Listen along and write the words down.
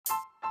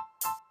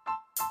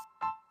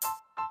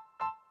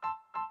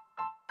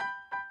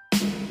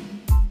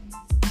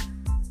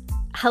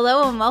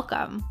Hello and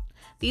welcome.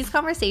 These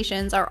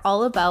conversations are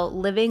all about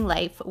living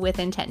life with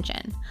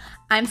intention.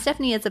 I'm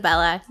Stephanie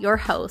Isabella, your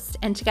host,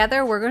 and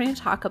together we're going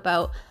to talk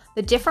about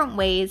the different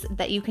ways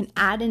that you can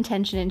add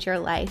intention into your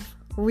life,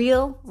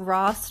 real,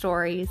 raw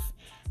stories,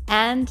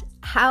 and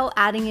how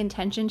adding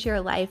intention to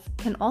your life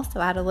can also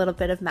add a little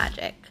bit of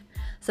magic.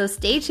 So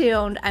stay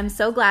tuned. I'm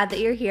so glad that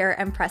you're here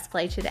and press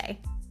play today.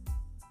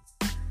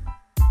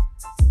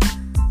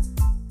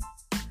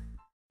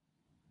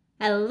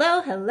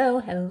 Hello.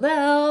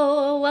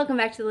 Welcome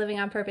back to the Living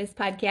on Purpose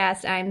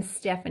podcast. I'm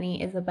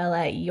Stephanie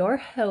Isabella, your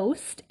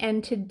host,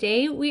 and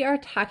today we are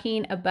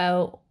talking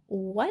about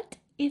what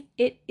if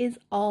it is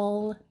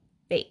all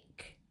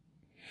fake?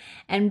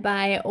 And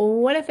by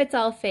what if it's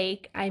all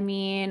fake, I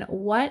mean,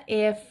 what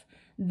if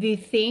the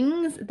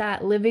things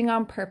that Living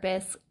on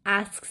Purpose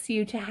asks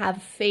you to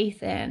have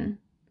faith in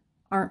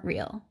aren't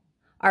real,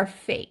 are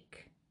fake?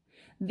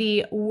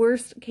 The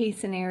worst case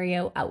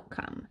scenario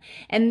outcome.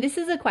 And this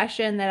is a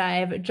question that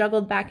I've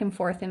juggled back and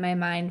forth in my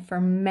mind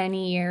for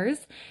many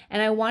years.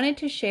 And I wanted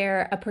to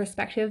share a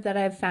perspective that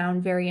I've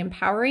found very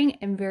empowering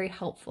and very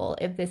helpful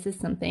if this is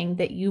something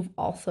that you've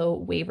also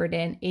wavered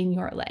in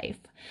your life.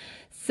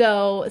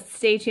 So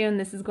stay tuned.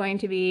 This is going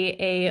to be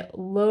a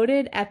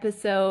loaded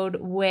episode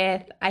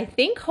with, I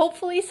think,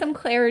 hopefully some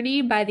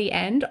clarity by the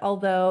end,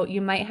 although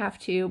you might have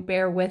to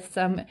bear with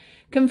some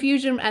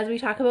confusion as we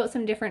talk about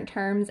some different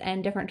terms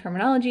and different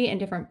terminology and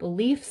different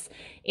beliefs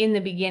in the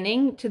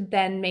beginning to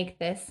then make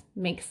this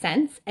make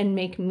sense and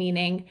make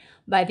meaning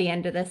by the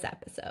end of this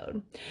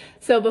episode.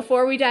 So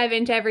before we dive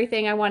into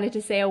everything, I wanted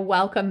to say a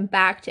welcome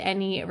back to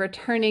any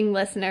returning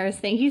listeners.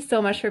 Thank you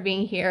so much for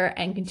being here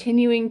and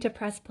continuing to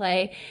press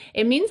play.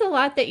 It means a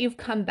lot that you've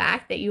come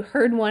back, that you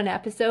heard one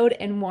episode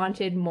and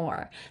wanted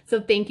more. So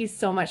thank you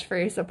so much for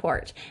your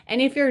support.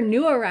 And if you're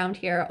new around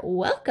here,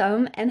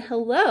 welcome and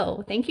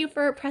hello. Thank you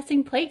for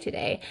pressing play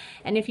today.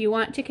 And if you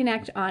want to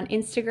connect on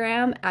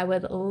Instagram, I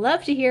would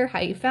love to hear how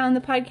you found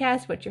the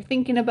podcast, what you're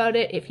thinking about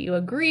it, if you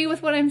agree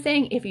with what I'm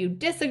saying, if you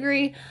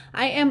disagree.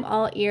 I am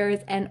all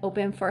ears and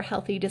open for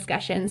healthy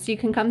discussions. So you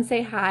can come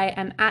say hi.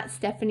 I'm at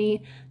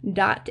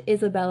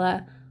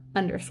stephanie.isabella_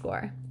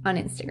 on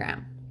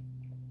Instagram.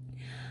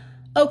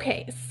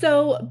 Okay,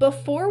 so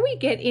before we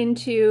get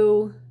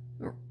into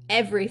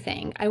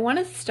everything, I want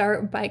to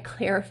start by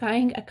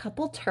clarifying a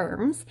couple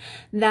terms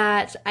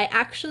that I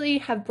actually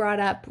have brought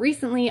up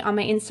recently on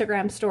my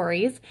Instagram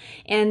stories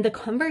and the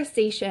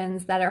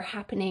conversations that are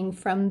happening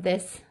from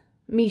this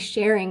me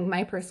sharing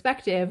my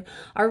perspective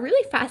are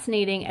really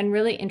fascinating and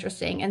really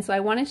interesting. And so I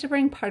wanted to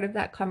bring part of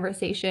that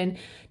conversation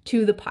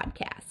to the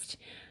podcast.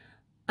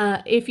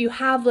 If you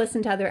have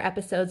listened to other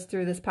episodes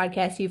through this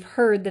podcast, you've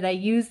heard that I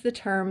use the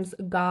terms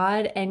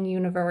God and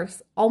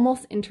universe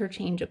almost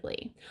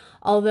interchangeably,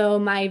 although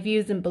my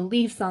views and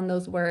beliefs on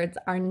those words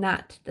are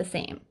not the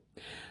same.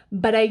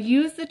 But I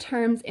use the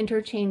terms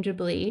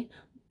interchangeably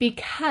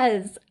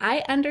because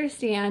I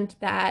understand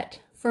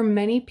that for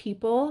many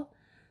people,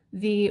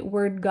 the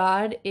word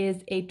God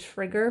is a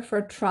trigger for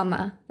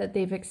trauma that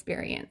they've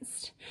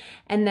experienced.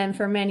 And then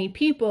for many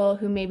people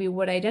who maybe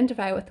would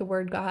identify with the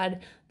word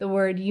God, the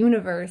word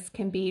universe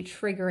can be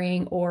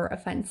triggering or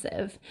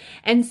offensive.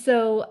 And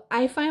so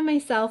I find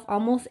myself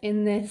almost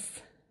in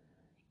this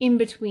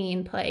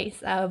in-between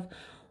place of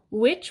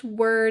which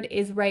word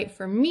is right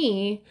for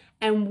me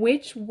and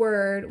which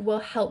word will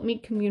help me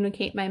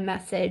communicate my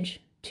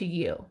message to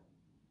you.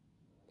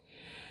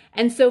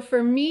 And so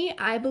for me,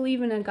 I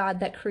believe in a God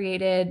that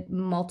created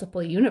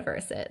multiple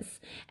universes.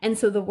 And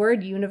so the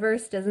word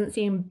universe doesn't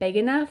seem big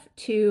enough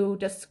to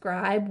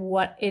describe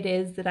what it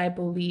is that I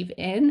believe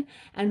in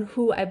and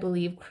who I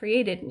believe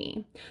created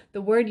me.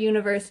 The word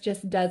universe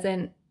just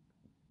doesn't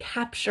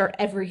capture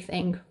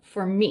everything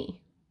for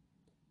me.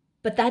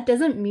 But that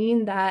doesn't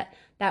mean that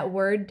that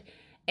word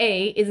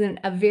isn't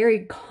a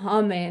very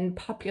common,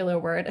 popular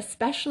word,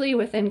 especially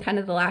within kind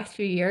of the last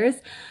few years.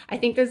 I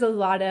think there's a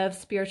lot of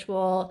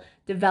spiritual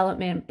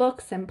development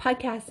books and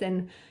podcasts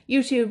and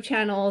YouTube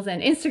channels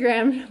and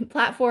Instagram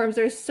platforms.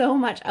 There's so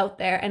much out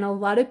there, and a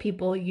lot of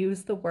people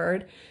use the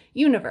word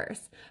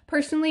universe.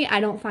 Personally, I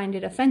don't find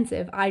it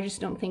offensive. I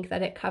just don't think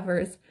that it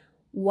covers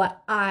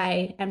what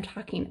I am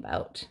talking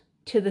about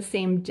to the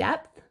same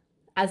depth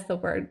as the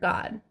word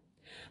God.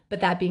 But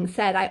that being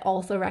said, I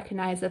also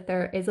recognize that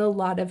there is a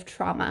lot of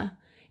trauma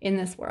in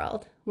this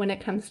world when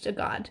it comes to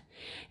God.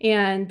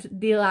 And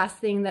the last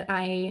thing that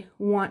I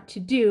want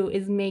to do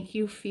is make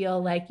you feel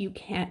like you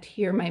can't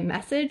hear my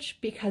message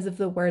because of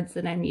the words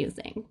that I'm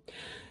using.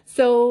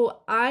 So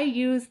I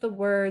use the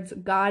words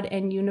God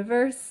and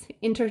universe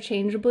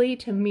interchangeably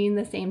to mean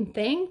the same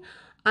thing,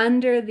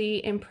 under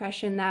the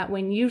impression that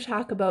when you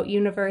talk about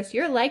universe,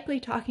 you're likely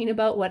talking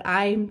about what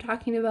I'm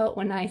talking about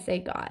when I say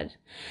God.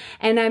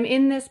 And I'm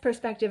in this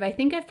perspective, I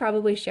think I've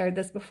probably shared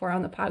this before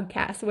on the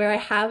podcast, where I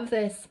have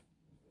this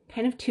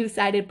kind of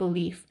two-sided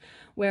belief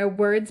where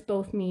words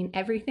both mean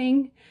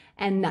everything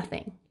and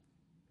nothing.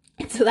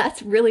 And so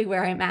that's really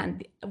where I'm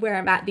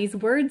at. These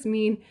words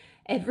mean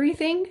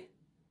everything,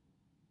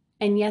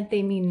 and yet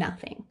they mean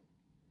nothing.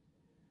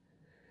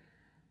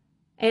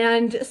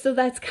 And so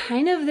that's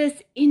kind of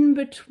this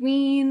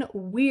in-between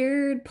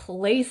weird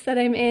place that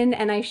I'm in.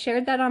 And I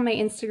shared that on my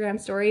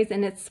Instagram stories,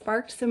 and it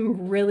sparked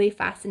some really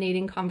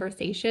fascinating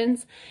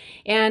conversations.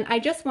 And I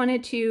just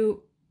wanted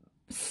to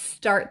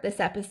start this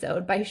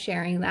episode by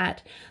sharing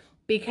that,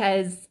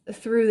 because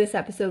through this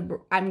episode,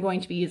 I'm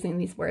going to be using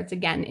these words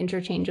again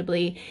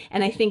interchangeably.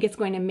 And I think it's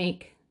going to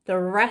make the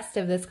rest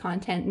of this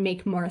content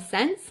make more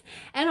sense,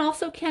 and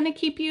also kind of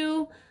keep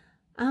you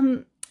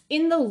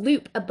in the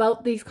loop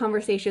about these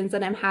conversations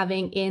that I'm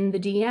having in the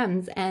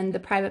DMs and the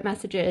private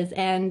messages,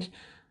 and,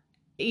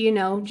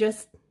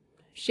 just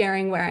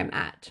sharing where I'm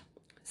at.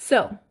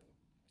 So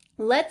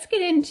let's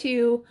get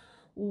into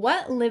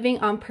what living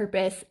on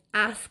purpose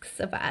asks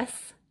of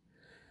us,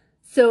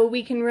 so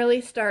we can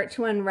really start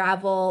to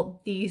unravel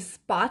these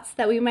spots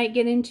that we might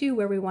get into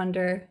where we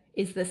wonder,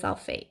 is this all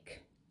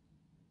fake?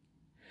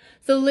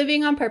 So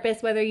living on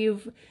purpose, whether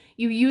you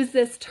use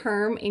this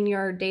term in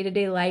your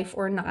day-to-day life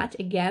or not,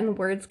 again,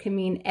 words can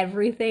mean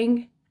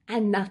everything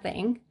and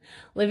nothing.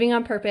 Living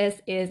on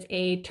purpose is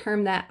a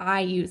term that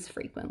I use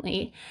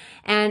frequently,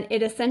 and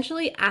it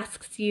essentially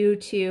asks you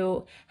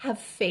to have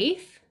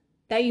faith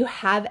that you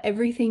have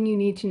everything you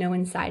need to know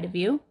inside of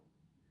you,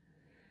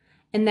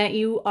 and that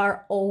you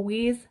are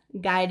always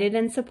guided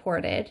and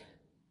supported.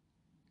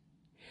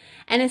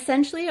 And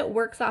essentially it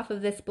works off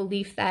of this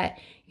belief that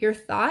your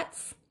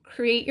thoughts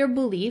create your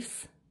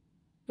beliefs,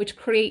 which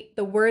create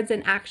the words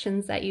and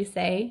actions that you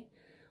say,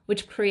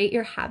 which create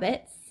your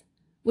habits,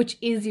 which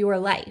is your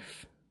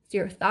life. So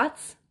your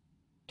thoughts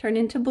turn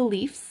into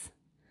beliefs.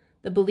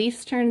 The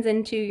beliefs turns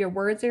into your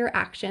words or your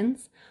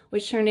actions,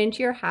 which turn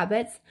into your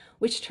habits,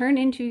 which turn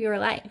into your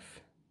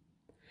life.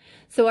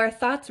 So our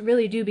thoughts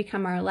really do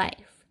become our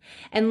life.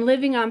 And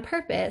living on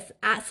purpose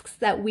asks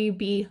that we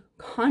be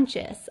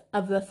conscious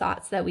of the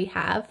thoughts that we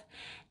have,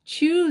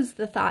 choose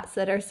the thoughts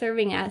that are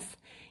serving us,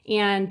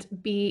 and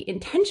be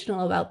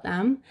intentional about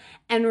them,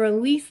 and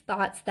release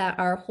thoughts that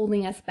are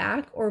holding us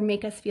back or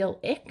make us feel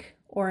ick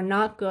or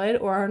not good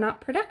or are not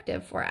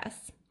productive for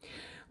us.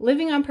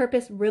 Living on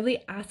purpose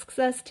really asks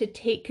us to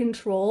take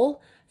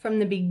control from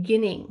the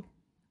beginning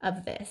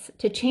of this.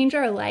 To change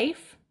our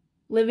life,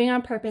 living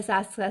on purpose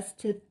asks us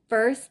to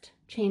first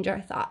change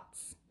our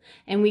thoughts.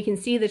 And we can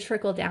see the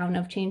trickle down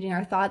of changing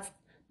our thoughts,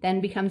 then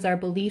becomes our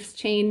beliefs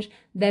change,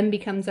 then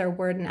becomes our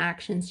word and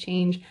actions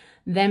change,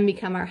 then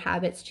become our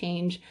habits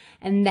change,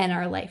 and then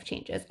our life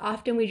changes.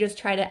 Often we just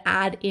try to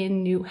add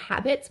in new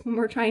habits when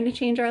we're trying to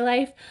change our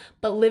life,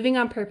 but living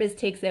on purpose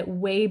takes it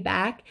way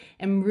back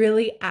and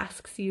really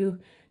asks you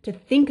to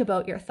think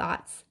about your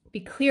thoughts,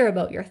 be clear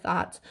about your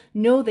thoughts,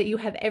 know that you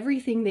have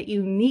everything that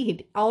you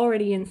need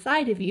already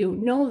inside of you,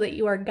 know that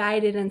you are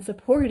guided and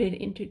supported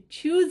into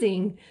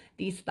choosing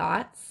these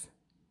thoughts,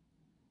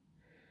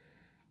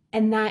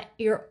 and that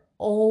you're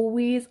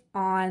always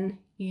on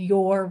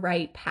your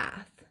right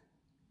path.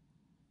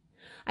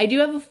 I do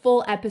have a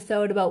full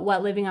episode about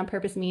what living on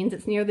purpose means.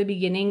 It's near the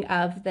beginning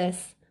of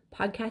this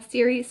podcast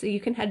series, so you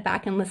can head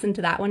back and listen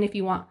to that one if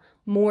you want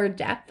more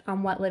depth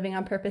on what living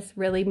on purpose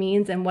really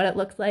means and what it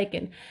looks like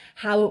and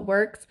how it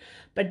works.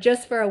 But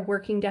just for a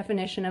working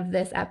definition of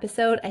this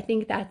episode, I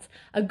think that's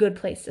a good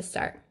place to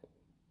start.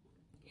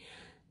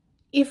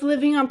 If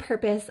living on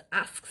purpose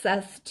asks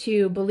us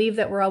to believe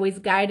that we're always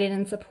guided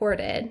and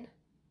supported,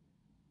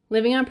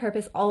 living on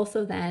purpose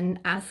also then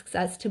asks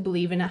us to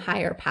believe in a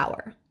higher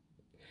power.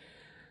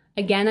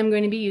 Again, I'm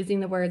going to be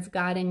using the words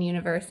God and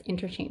universe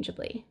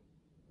interchangeably.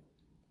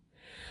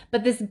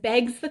 But this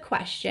begs the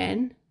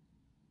question,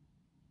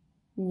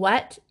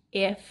 what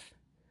if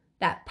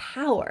that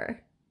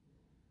power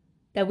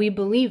that we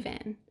believe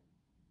in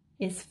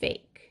is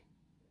fake?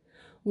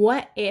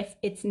 What if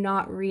it's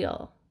not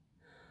real?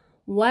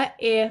 What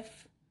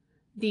if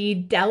the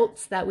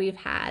doubts that we've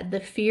had, the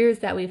fears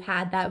that we've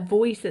had, that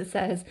voice that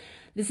says,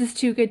 this is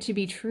too good to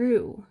be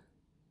true?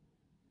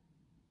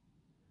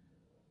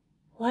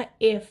 What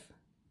if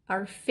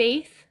our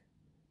faith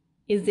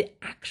is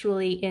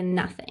actually in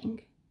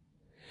nothing?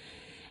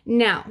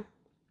 Now,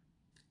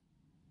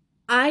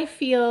 I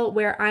feel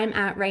where I'm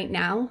at right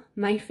now,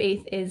 my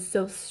faith is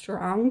so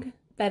strong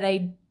that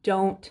I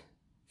don't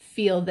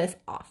feel this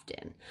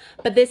often.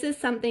 But this is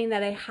something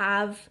that I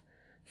have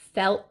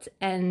felt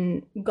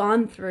and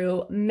gone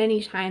through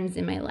many times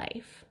in my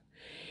life.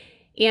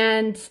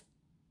 And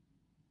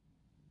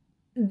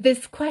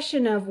this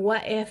question of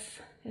what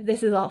if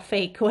this is all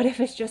fake? What if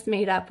it's just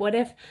made up? What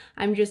if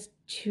I'm just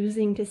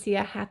choosing to see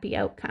a happy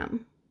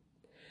outcome?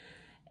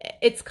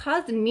 It's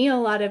caused me a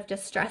lot of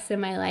distress in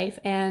my life,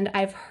 and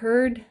I've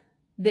heard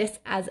this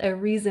as a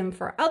reason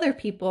for other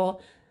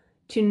people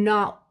to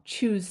not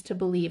choose to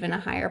believe in a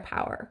higher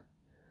power,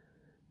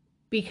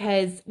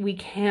 because we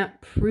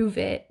can't prove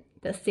it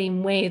the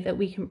same way that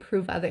we can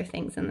prove other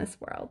things in this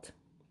world.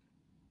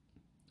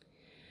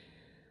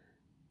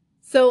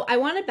 So I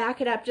want to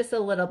back it up just a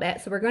little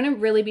bit. So we're going to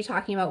really be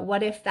talking about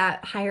what if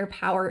that higher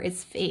power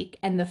is fake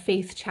and the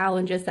faith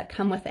challenges that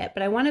come with it.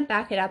 But I want to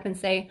back it up and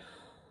say,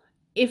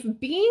 if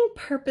being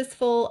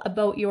purposeful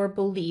about your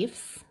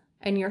beliefs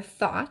and your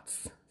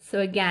thoughts, so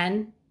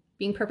again,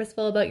 Being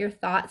purposeful about your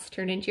thoughts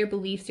turn into your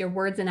beliefs, your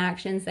words and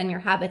actions, and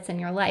your habits in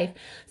your life.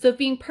 So if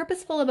being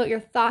purposeful about your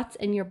thoughts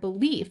and your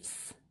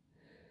beliefs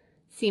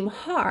seem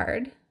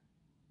hard,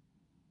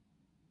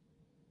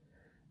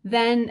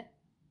 then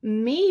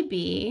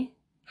maybe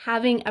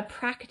having a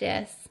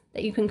practice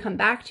that you can come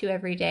back to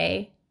every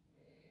day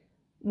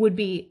would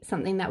be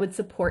something that would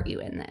support you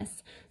in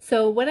this.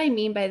 So what I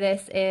mean by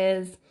this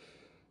is,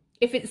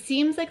 if it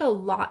seems like a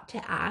lot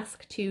to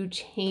ask to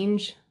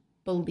change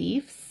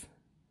beliefs,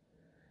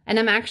 and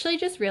I'm actually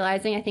just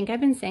realizing, I think I've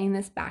been saying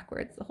this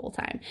backwards the whole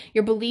time.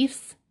 Your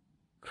beliefs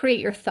create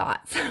your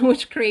thoughts,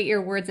 which create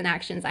your words and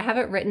actions. I have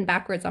it written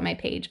backwards on my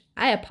page.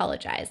 I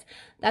apologize.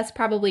 That's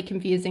probably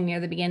confusing near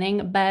the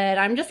beginning, but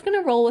I'm just going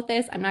to roll with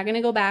this. I'm not going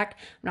to go back.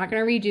 I'm not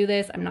going to redo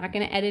this. I'm not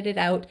going to edit it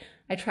out.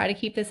 I try to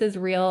keep this as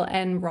real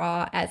and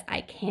raw as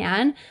I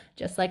can,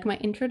 just like my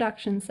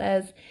introduction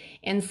says.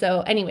 And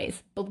so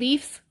anyways,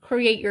 beliefs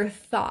create your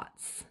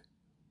thoughts.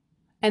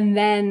 And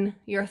then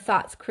your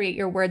thoughts create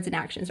your words and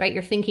actions, right?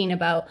 You're thinking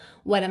about,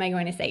 what am I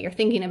going to say? You're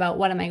thinking about,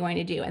 what am I going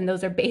to do? And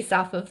those are based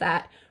off of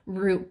that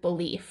root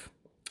belief,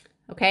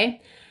 okay?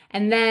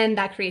 And then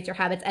that creates your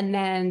habits, and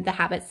then the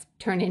habits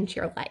turn into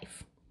your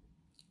life.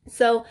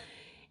 So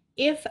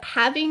if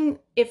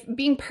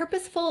being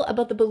purposeful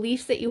about the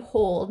beliefs that you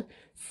hold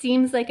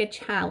seems like a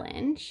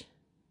challenge,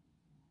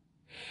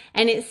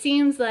 and it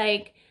seems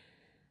like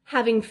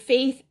having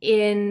faith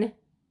in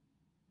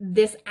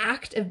this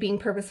act of being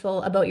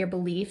purposeful about your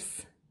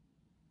beliefs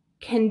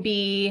can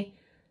be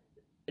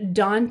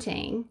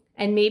daunting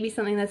and maybe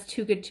something that's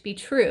too good to be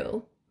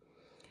true,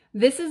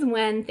 this is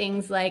when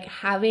things like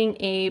having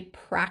a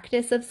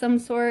practice of some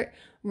sort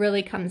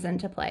really comes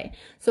into play.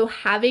 So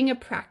having a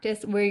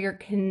practice where you're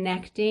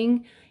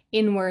connecting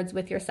inwards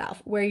with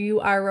yourself, where you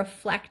are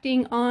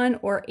reflecting on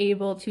or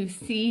able to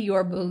see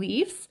your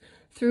beliefs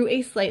through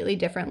a slightly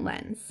different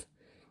lens.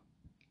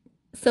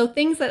 So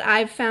things that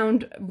I've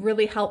found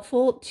really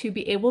helpful to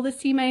be able to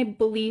see my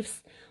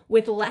beliefs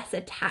with less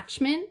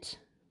attachment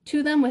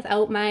to them,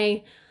 without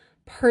my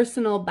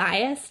personal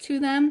bias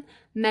to them: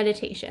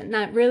 meditation.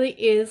 That really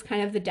is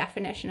kind of the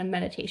definition of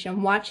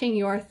meditation, watching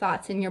your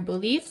thoughts and your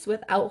beliefs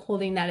without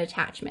holding that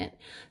attachment.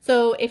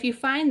 So if you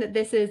find that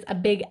this is a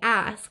big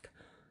ask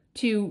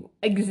to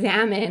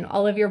examine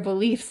all of your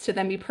beliefs, to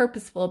then be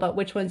purposeful about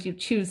which ones you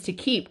choose to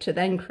keep to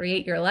then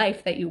create your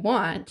life that you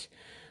want,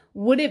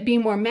 would it be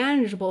more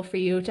manageable for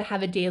you to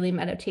have a daily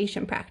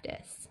meditation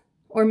practice,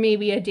 or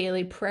maybe a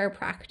daily prayer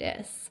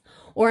practice?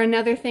 Or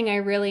another thing I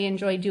really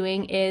enjoy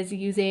doing is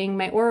using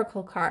my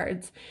oracle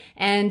cards,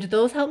 and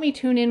those help me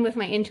tune in with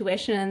my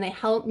intuition, and they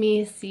help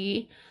me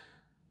see,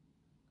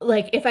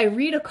 like, if I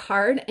read a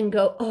card and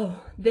go,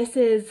 oh, this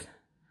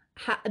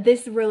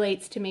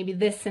relates to maybe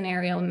this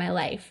scenario in my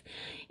life,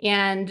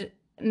 and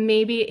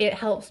maybe it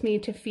helps me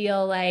to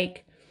feel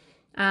like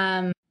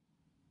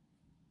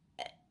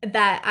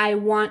that I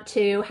want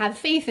to have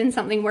faith in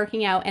something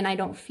working out, and I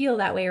don't feel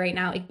that way right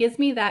now. It gives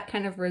me that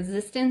kind of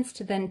resistance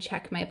to then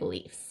check my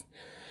beliefs.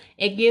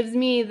 It gives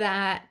me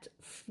that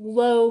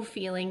flow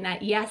feeling,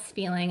 that yes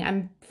feeling.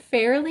 I'm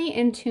fairly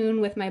in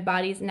tune with my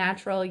body's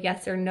natural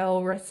yes or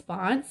no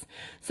response.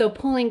 So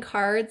pulling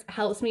cards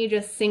helps me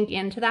just sink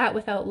into that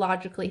without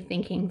logically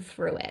thinking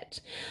through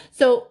it.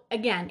 So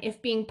again,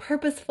 if being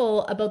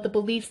purposeful about the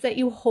beliefs that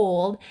you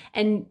hold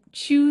and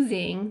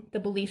choosing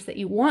the beliefs that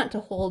you want to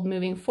hold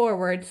moving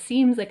forward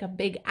seems like a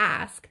big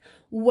ask,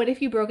 what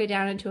if you broke it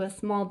down into a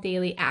small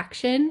daily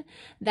action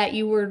that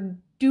you were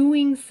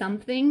doing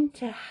something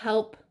to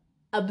help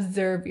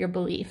observe your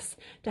beliefs,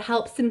 to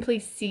help simply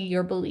see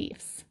your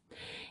beliefs?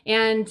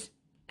 And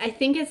I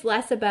think it's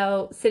less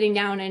about sitting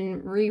down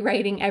and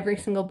rewriting every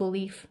single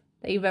belief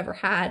that you've ever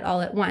had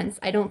all at once.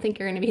 I don't think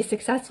you're going to be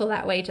successful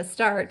that way to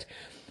start.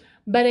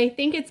 But I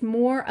think it's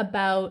more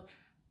about,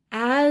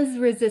 as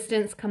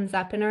resistance comes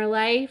up in our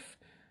life,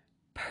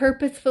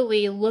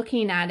 purposefully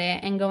looking at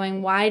it and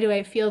going, why do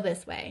I feel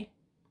this way?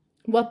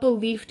 What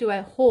belief do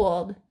I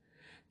hold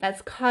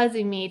that's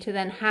causing me to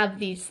then have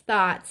these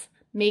thoughts,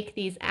 make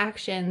these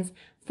actions,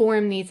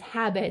 form these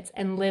habits,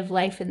 and live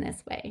life in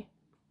this way?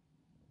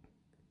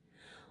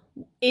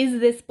 Is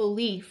this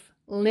belief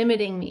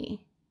limiting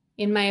me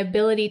in my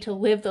ability to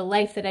live the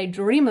life that I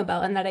dream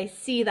about and that I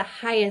see the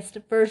highest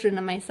version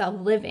of myself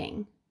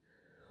living?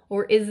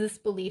 Or is this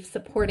belief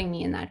supporting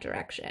me in that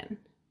direction?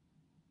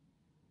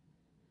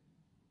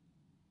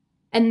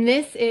 And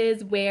this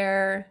is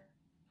where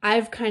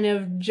I've kind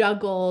of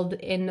juggled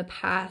in the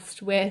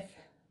past with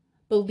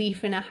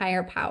belief in a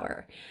higher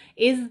power.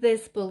 Is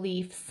this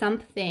belief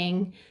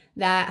something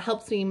that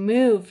helps me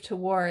move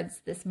towards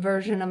this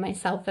version of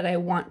myself that I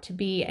want to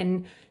be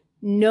and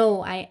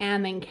know I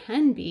am and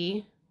can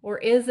be? Or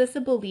is this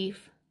a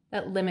belief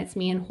that limits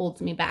me and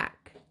holds me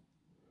back?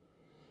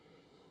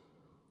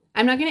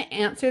 I'm not going to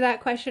answer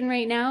that question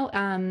right now.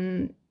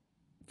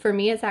 For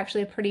me, it's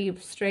actually a pretty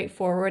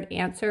straightforward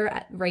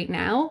answer right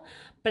now,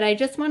 but I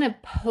just want to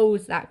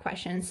pose that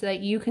question so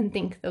that you can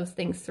think those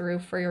things through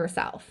for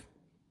yourself.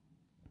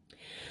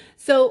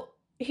 So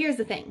here's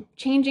the thing,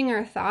 changing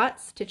our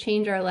thoughts to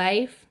change our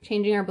life,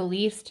 changing our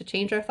beliefs to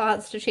change our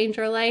thoughts to change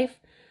our life,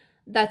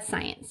 that's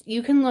science.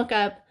 You can look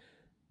up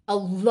a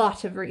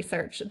lot of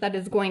research that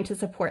is going to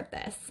support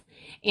this.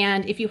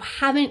 And if you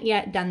haven't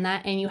yet done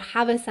that and you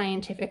have a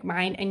scientific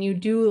mind and you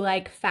do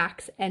like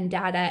facts and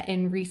data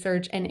and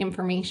research and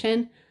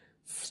information,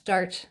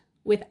 start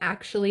with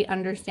actually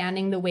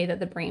understanding the way that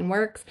the brain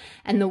works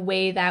and the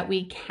way that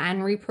we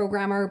can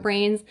reprogram our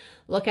brains.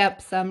 Look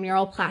up some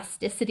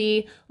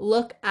neuroplasticity,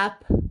 look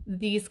up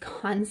these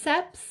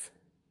concepts.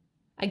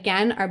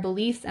 Again, our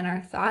beliefs and our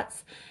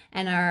thoughts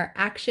and our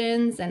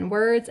actions and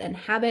words and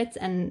habits,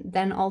 and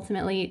then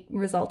ultimately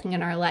resulting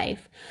in our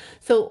life.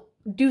 So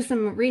do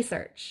some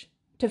research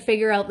to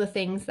figure out the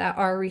things that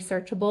are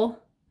researchable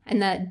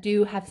and that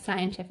do have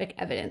scientific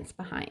evidence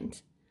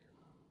behind.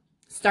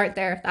 Start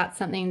there if that's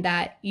something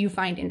that you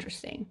find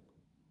interesting.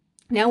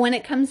 Now, when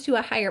it comes to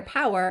a higher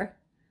power,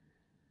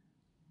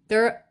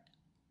 there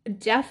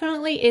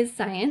definitely is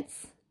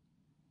science,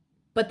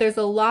 but there's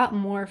a lot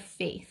more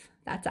faith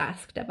that's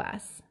asked of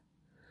us.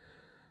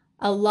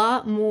 A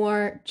lot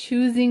more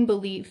choosing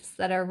beliefs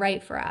that are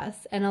right for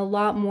us, and a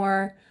lot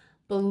more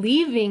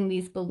believing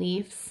these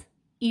beliefs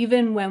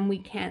even when we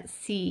can't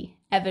see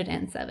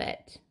evidence of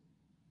it.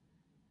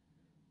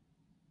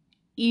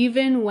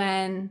 Even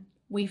when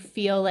we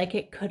feel like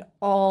it could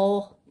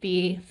all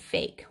be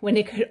fake, when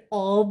it could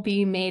all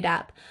be made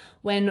up,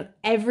 when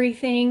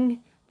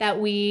everything that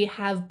we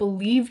have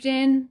believed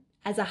in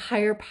as a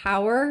higher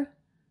power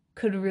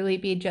could really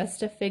be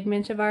just a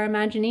figment of our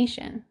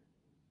imagination.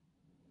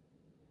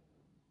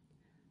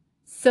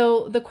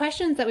 So the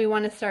questions that we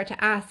want to start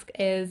to ask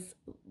is,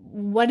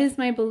 what is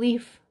my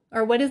belief,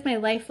 or what is my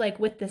life like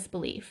with this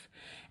belief?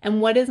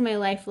 And what is my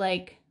life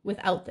like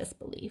without this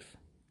belief?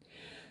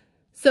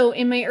 So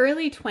in my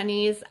early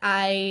 20s,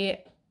 I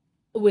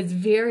was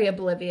very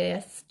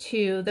oblivious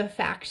to the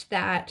fact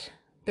that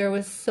there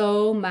was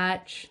so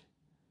much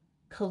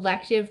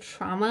collective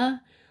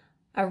trauma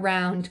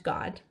around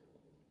God.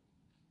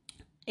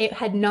 It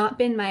had not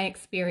been my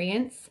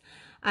experience.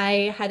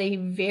 I had a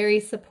very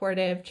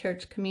supportive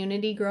church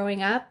community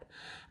growing up.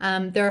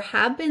 There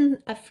have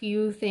been a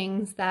few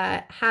things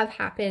that have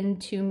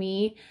happened to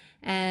me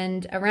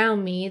and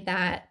around me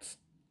that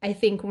I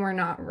think were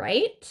not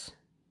right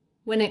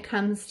when it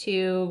comes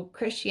to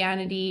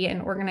Christianity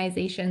and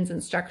organizations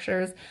and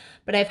structures,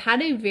 but I've had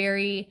a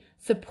very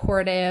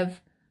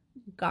supportive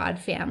God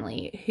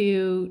family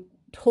who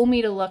told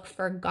me to look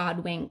for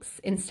God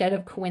winks instead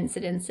of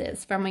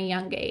coincidences from a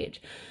young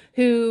age,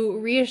 who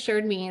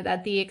reassured me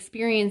that the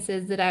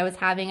experiences that I was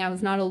having, I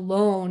was not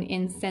alone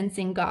in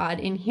sensing God,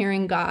 in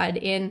hearing God,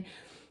 in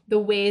the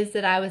ways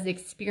that I was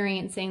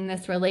experiencing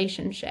this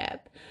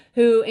relationship,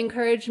 who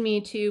encouraged me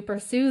to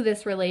pursue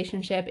this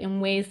relationship in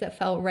ways that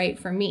felt right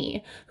for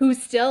me, who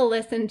still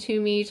listen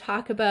to me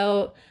talk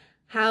about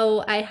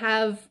how I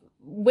have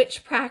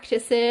witch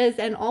practices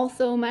and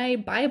also my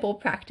Bible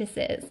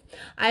practices.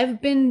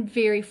 I've been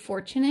very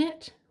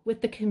fortunate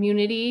with the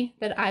community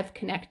that I've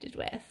connected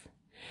with.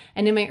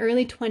 And in my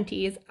early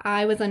 20s,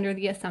 I was under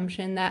the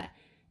assumption that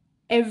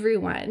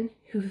everyone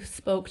who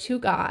spoke to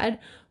God,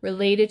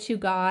 related to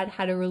God,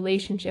 had a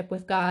relationship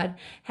with God,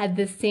 had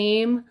the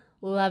same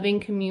loving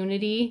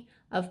community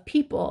of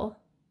people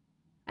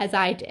as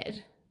I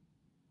did.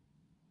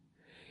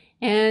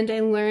 And I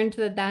learned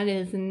that that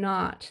is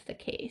not the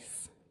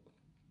case.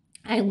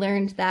 I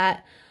learned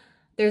that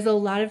there's a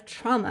lot of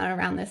trauma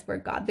around this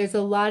word God. There's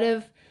a lot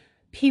of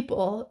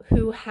people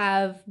who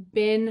have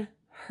been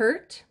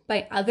hurt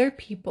by other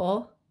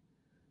people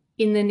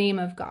in the name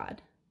of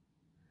God.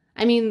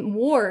 I mean,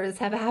 wars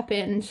have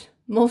happened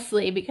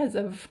mostly because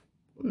of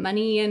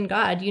money and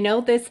God. You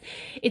know,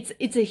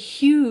 it's a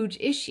huge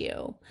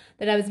issue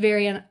that I was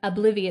very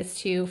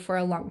oblivious to for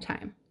a long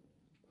time.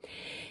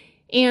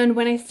 And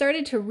when I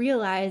started to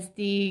realize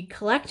the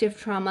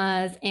collective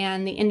traumas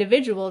and the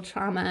individual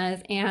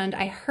traumas, and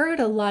I heard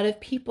a lot of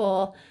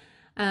people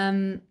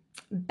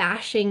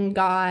bashing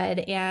God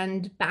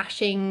and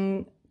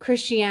bashing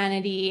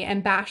Christianity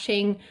and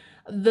bashing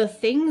the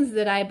things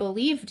that I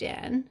believed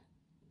in,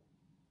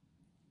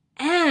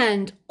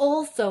 and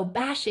also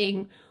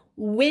bashing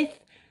with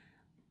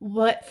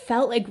what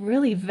felt like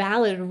really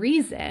valid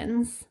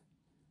reasons,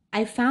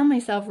 I found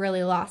myself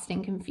really lost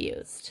and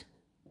confused.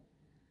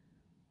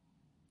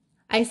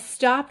 I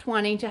stopped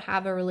wanting to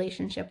have a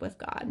relationship with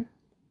God.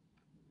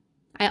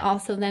 I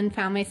also then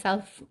found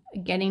myself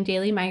getting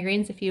daily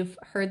migraines. If you've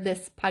heard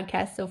this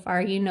podcast so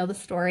far, you know the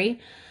story.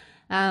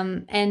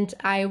 And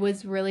I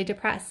was really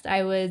depressed.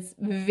 I was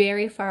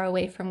very far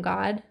away from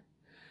God.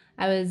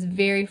 I was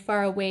very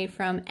far away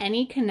from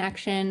any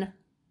connection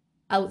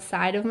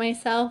outside of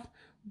myself,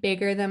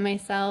 bigger than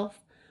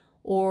myself,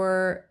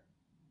 or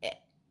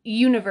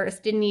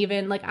universe.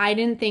 I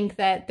didn't think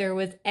that there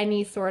was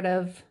any sort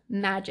of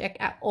magic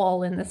at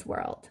all in this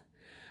world.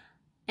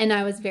 And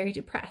I was very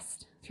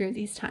depressed through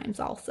these times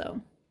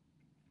also.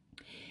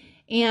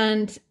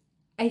 And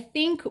I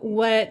think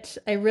what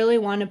I really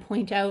want to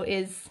point out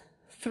is,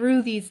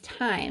 through these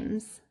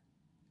times,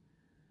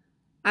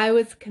 I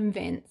was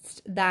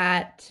convinced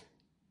that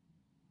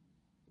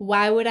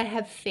why would I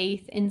have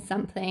faith in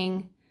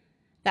something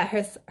that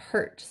has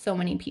hurt so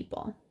many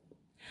people?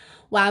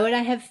 Why would I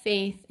have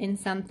faith in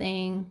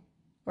something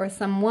or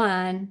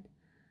someone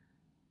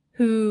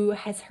who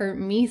has hurt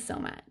me so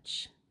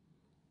much?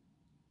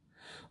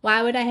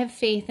 Why would I have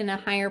faith in a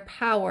higher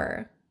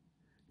power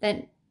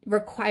that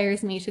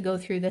requires me to go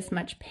through this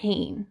much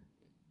pain?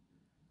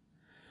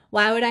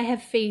 Why would I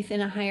have faith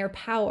in a higher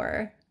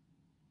power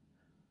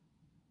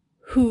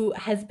who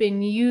has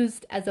been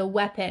used as a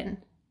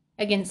weapon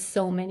against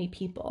so many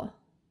people?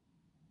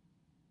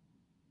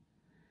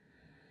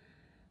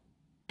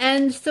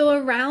 And so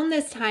around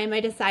this time, I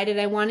decided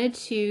I wanted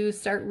to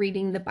start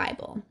reading the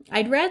Bible.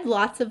 I'd read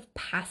lots of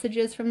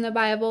passages from the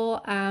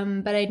Bible,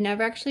 but I'd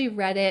never actually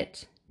read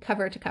it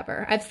cover to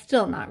cover. I've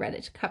still not read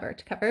it cover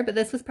to cover, but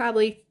this was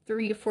probably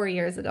 3 to 4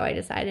 years ago. I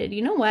decided,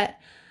 you know what?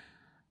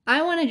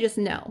 I want to just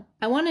know.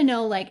 I want to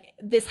know, like,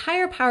 this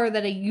higher power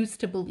that I used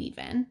to believe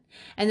in,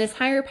 and this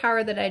higher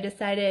power that I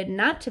decided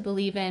not to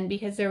believe in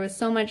because there was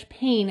so much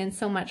pain and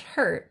so much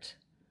hurt.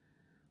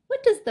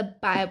 What does the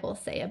Bible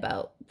say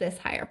about this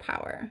higher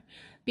power?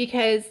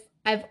 Because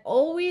I've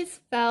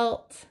always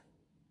felt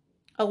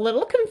a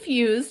little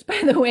confused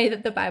by the way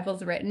that the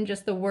Bible's written,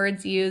 just the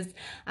words used.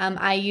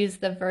 I use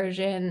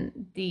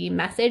the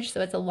Message,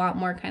 so it's a lot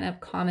more kind of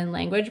common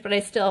language, but I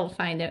still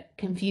find it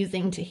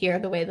confusing to hear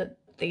the way that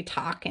they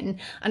talk and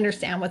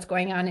understand what's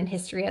going on in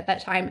history at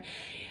that time.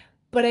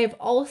 But I've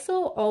also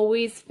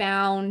always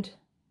found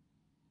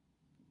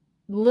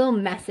little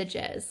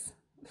messages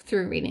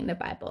through reading the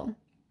Bible.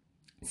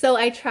 So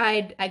I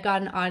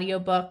got an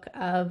audiobook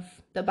of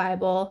the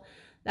Bible.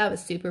 That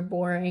was super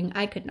boring.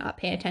 I could not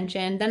pay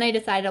attention. Then I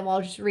decided, well,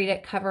 I'll just read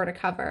it cover to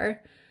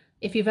cover.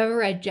 If you've ever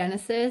read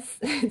Genesis,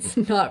 it's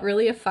not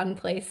really a fun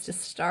place to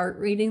start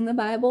reading the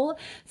Bible.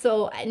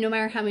 So no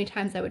matter how many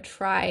times I would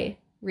try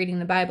reading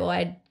the Bible,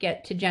 I'd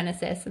get to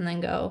Genesis and then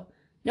go,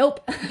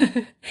 nope.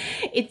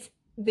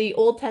 The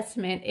Old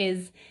Testament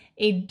is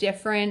a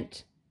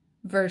different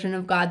version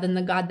of God than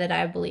the God that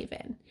I believe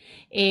in.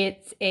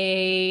 It's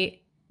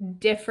a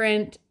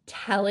different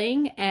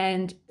telling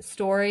and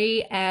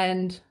story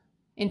and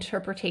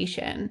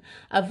interpretation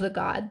of the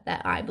God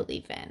that I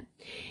believe in.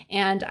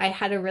 And I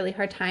had a really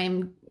hard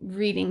time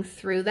reading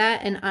through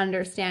that and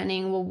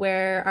understanding, well,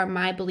 where are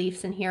my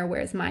beliefs in here?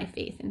 Where's my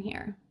faith in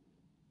here?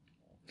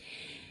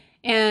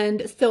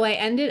 And so I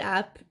ended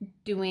up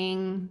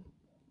doing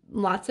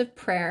lots of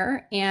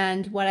prayer.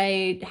 And what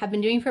I have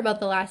been doing for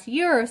about the last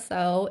year or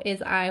so is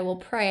I will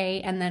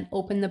pray and then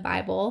open the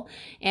Bible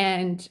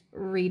and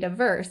read a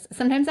verse.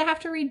 Sometimes I have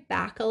to read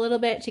back a little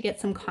bit to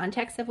get some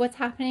context of what's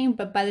happening,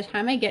 but by the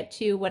time I get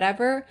to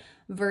whatever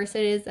verse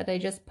it is that I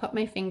just put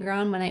my finger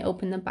on when I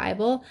open the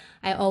Bible,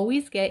 I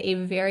always get a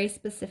very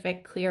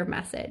specific, clear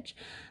message.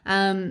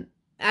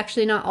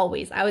 Actually, not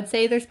always. I would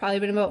say there's probably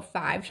been about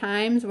 5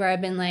 times where I've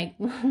been like,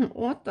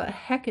 what the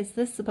heck is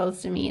this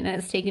supposed to mean? And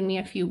it's taken me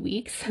a few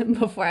weeks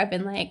before I've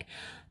been like,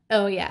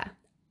 oh yeah,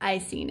 I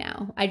see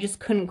now. I just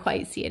couldn't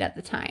quite see it at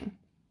the time.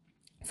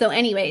 So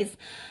anyways,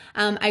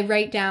 I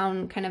write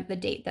down kind of the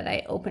date that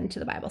I opened to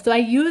the Bible. So I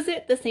use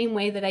it the same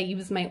way that I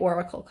use my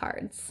oracle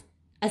cards,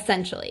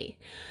 essentially.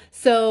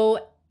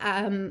 So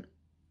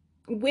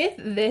with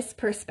this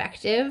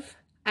perspective,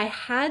 I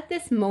had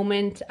this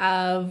moment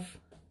of,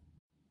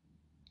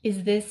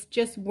 is this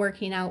just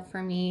working out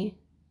for me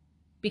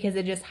because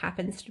it just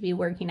happens to be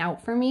working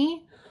out for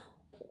me?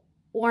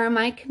 Or am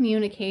I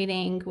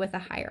communicating with a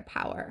higher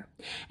power?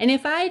 And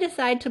if I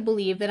decide to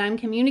believe that I'm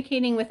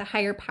communicating with a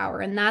higher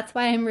power and that's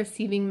why I'm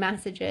receiving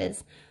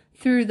messages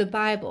through the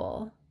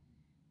Bible,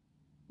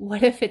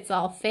 what if it's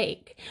all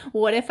fake?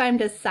 What if I'm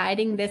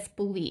deciding this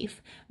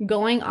belief,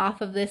 going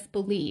off of this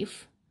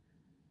belief,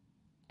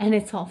 and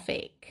it's all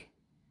fake?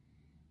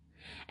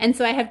 And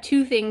so I have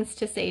 2 things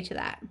to say to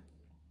that.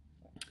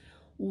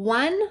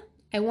 One,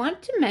 I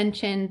want to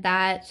mention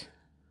that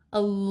a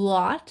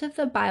lot of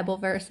the Bible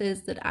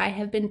verses that I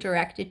have been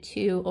directed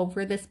to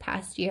over this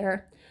past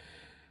year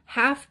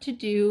have to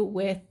do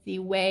with the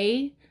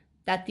way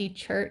that the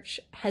church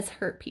has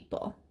hurt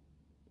people.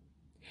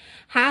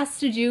 Has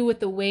to do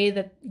with the way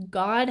that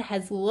God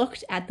has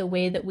looked at the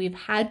way that we've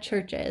had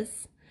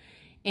churches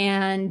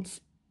and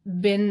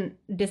been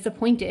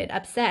disappointed,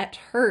 upset,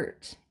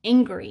 hurt,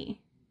 angry,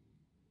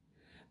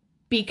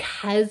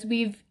 because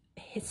we've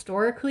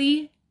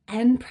historically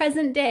and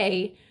present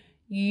day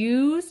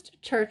used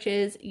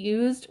churches,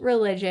 used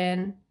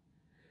religion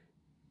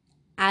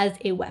as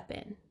a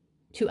weapon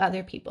to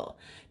other people,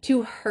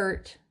 to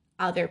hurt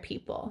other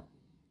people.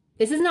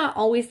 This is not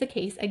always the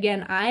case.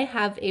 Again, I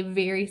have a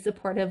very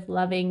supportive,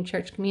 loving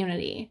church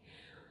community,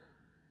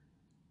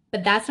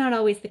 but that's not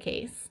always the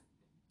case.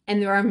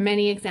 And there are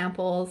many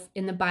examples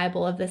in the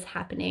Bible of this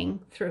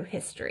happening through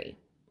history.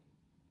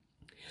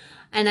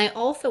 And I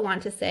also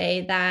want to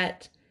say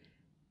that,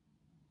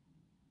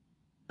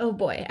 oh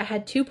boy, I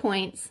had 2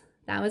 points.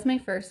 That was my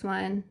first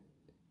one.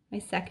 My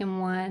second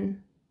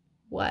one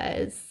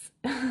was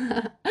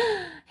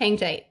hang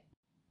tight.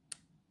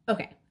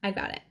 Okay, I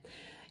got it.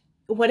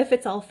 what if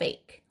it's all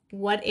fake?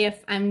 What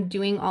if I'm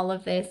doing all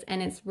of this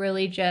and it's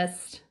really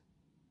just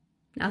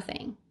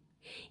nothing?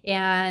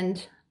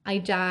 And I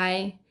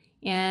die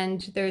and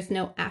there's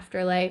no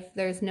afterlife,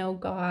 there's no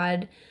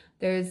God,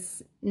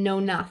 there's no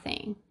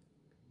nothing.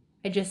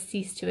 I just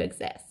cease to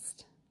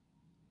exist.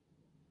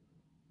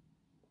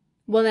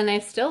 Well, then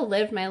I've still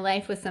lived my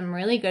life with some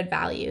really good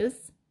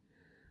values,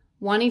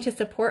 wanting to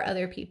support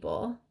other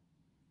people,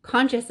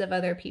 conscious of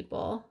other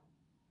people,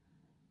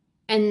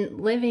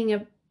 and living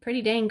a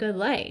pretty dang good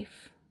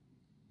life.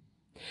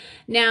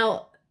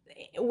 Now,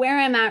 where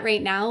I'm at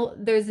right now,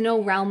 there's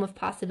no realm of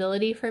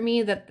possibility for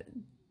me that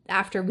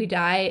after we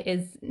die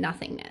is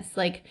nothingness.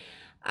 Like,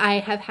 I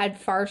have had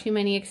far too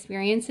many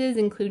experiences,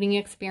 including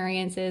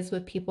experiences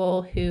with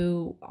people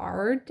who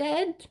are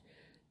dead,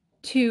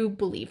 to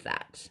believe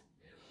that,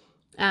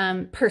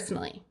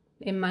 personally,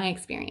 in my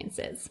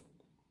experiences.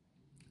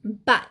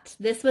 But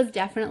this was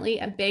definitely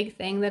a big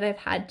thing that I've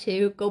had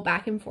to go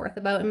back and forth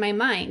about in my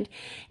mind.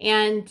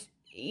 And,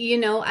 you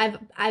know,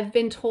 I've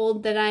been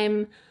told that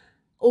I'm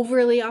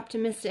overly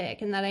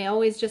optimistic and that I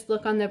always just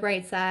look on the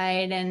bright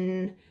side,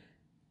 and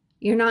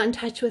you're not in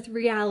touch with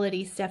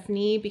reality,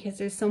 Stephanie, because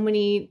there's so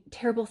many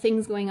terrible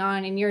things going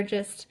on and you're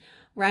just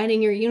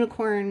riding your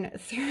unicorn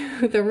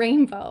through the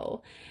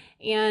rainbow.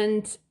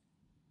 And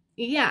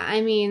yeah,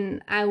 I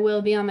mean, I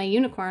will be on my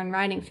unicorn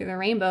riding through the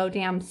rainbow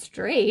damn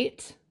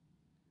straight.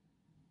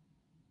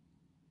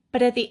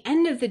 But at the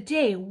end of the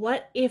day,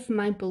 what if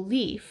my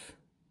belief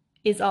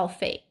is all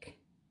fake?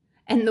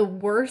 And the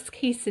worst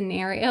case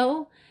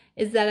scenario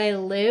is that I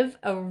live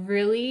a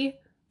really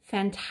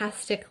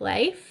fantastic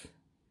life.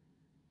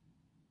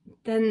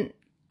 Then,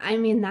 I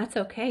mean, that's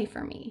okay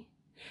for me.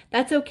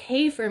 That's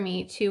okay for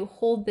me to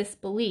hold this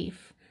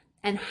belief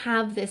and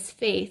have this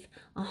faith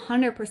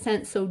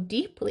 100% so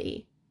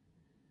deeply,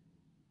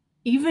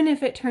 even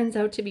if it turns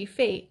out to be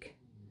fake.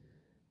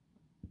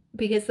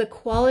 Because the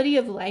quality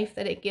of life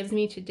that it gives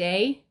me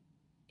today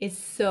is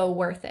so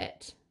worth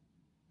it.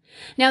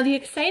 Now, the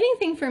exciting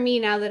thing for me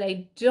now that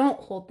I don't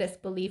hold this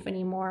belief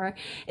anymore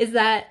is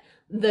that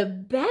the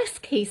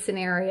best case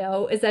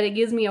scenario is that it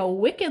gives me a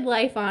wicked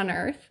life on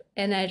earth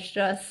and it's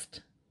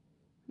just,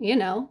 you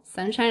know,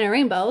 sunshine and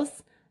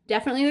rainbows.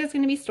 Definitely there's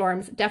going to be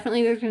storms.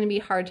 Definitely there's going to be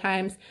hard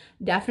times.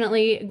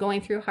 Definitely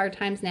going through hard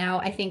times now.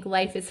 I think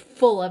life is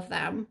full of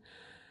them.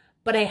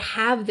 But I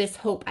have this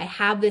hope, I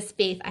have this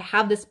faith, I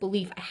have this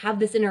belief, I have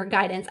this inner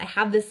guidance, I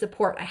have this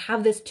support, I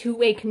have this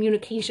two-way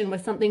communication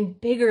with something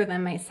bigger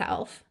than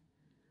myself.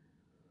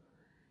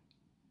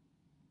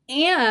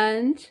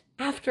 And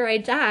after I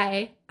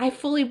die, I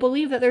fully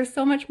believe that there's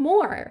so much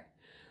more.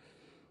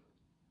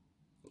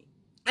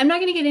 I'm not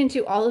going to get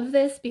into all of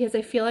this because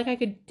I feel like I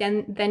could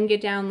then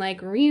get down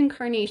like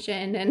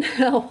reincarnation and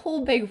a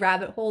whole big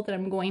rabbit hole that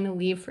I'm going to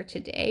leave for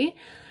today.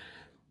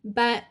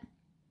 But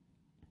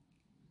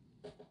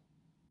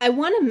I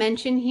want to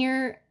mention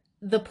here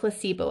the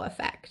placebo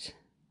effect.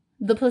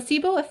 The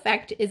placebo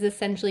effect is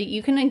essentially,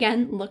 you can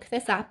again look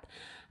this up.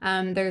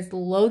 There's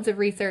loads of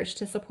research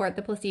to support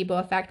the placebo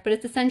effect, but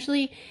it's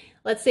essentially,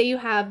 let's say you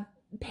have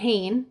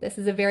pain. This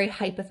is a very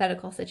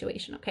hypothetical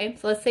situation, okay?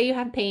 So let's say you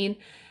have pain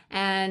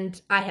and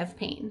I have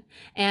pain,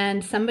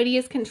 and somebody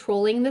is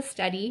controlling the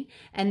study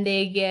and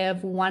they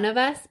give one of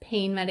us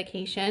pain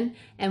medication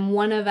and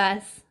one of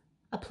us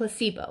a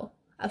placebo,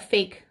 a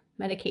fake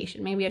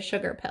medication, maybe a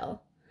sugar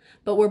pill.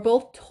 But we're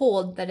both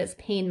told that it's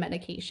pain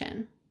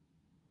medication.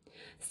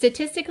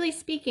 Statistically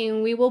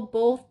speaking, we will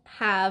both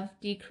have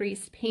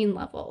decreased pain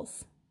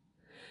levels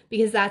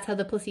because that's how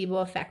the placebo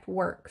effect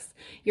works.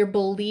 Your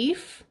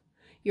belief,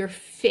 your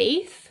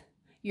faith,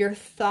 your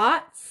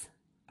thoughts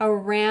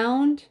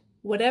around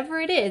whatever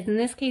it is, in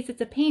this case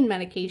it's a pain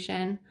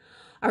medication,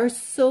 are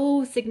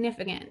so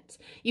significant.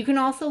 You can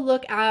also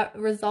look at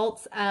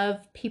results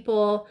of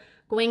people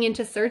going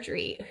into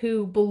surgery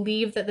who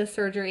believe that the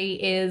surgery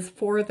is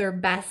for their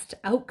best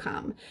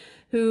outcome,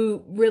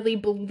 who really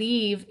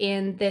believe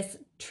in this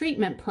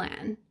treatment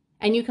plan.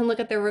 And you can look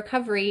at their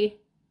recovery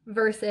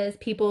versus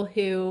people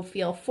who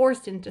feel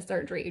forced into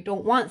surgery,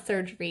 don't want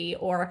surgery,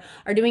 or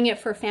are doing it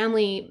for a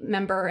family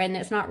member and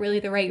it's not really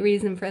the right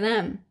reason for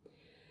them.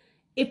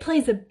 It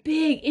plays a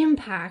big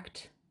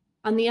impact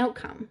on the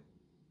outcome.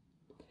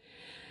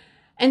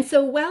 And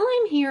so while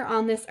I'm here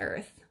on this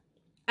earth,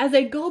 as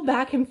I go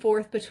back and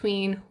forth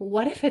between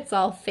what if it's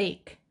all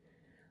fake?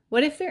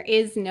 What if there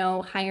is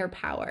no higher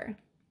power?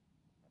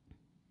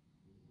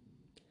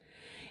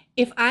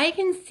 If I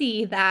can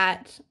see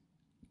that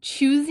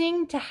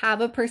choosing to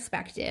have a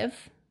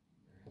perspective,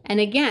 and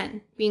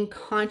again, being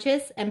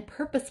conscious and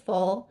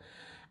purposeful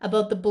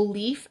about the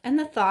belief and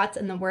the thoughts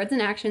and the words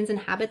and actions and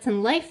habits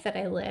and life that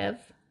I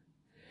live,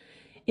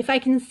 if I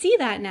can see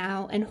that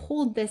now and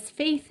hold this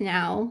faith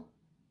now,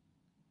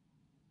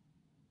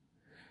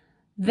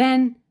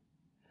 then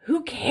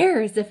who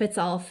cares if it's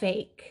all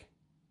fake?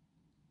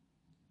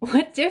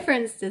 What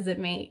difference does it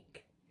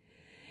make?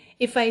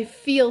 If I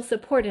feel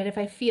supported, if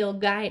I feel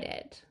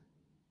guided.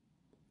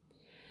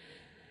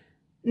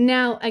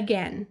 Now,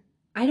 again,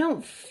 I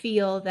don't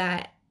feel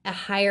that a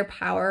higher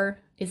power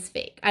is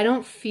fake. I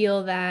don't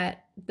feel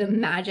that the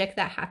magic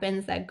that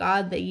happens, that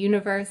God, the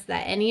universe,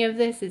 that any of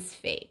this is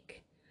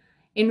fake.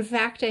 In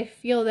fact, I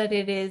feel that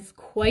it is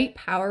quite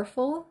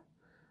powerful,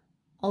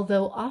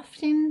 although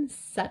often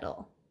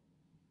subtle.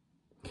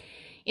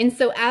 And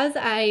so as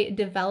I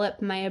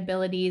develop my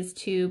abilities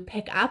to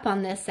pick up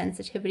on this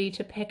sensitivity,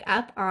 to pick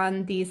up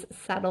on these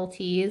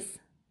subtleties,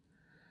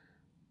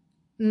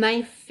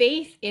 my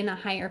faith in a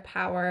higher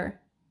power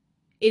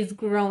is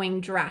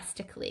growing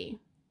drastically.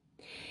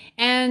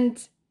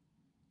 And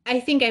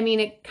I think,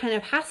 it kind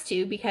of has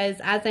to, because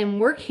as I'm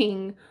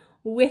working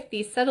with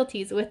these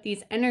subtleties, with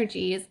these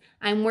energies,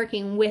 I'm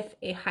working with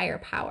a higher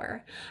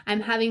power.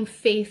 I'm having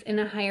faith in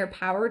a higher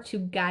power to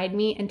guide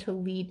me and to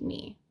lead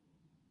me.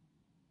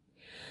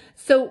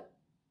 So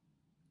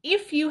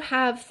if you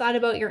have thought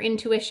about your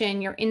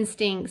intuition, your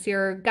instincts,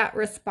 your gut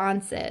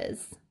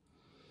responses,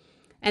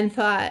 and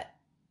thought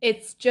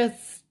it's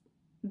just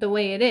the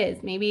way it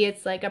is, maybe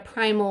it's like a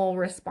primal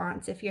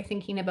response if you're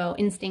thinking about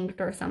instinct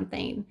or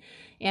something,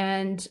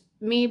 and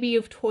maybe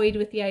you've toyed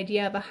with the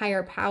idea of a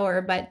higher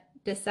power but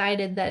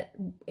decided that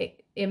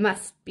it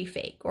must be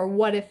fake, or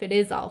what if it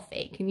is all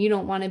fake and you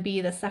don't want to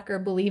be the sucker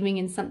believing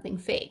in something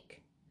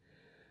fake.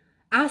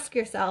 Ask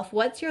yourself,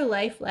 what's your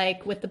life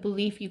like with the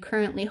belief you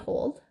currently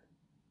hold?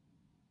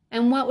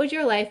 And what would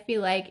your life be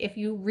like if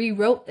you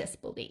rewrote this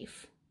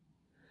belief?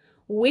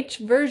 Which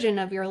version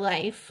of your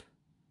life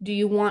do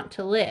you want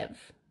to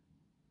live?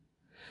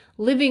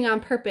 Living on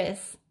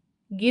purpose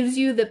gives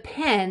you the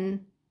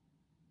pen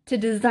to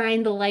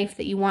design the life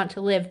that you want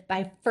to live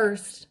by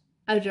first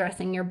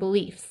addressing your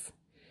beliefs.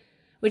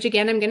 Which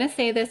again, I'm going to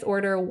say this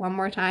order one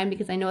more time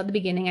because I know at the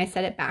beginning I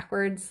said it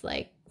backwards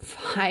like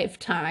 5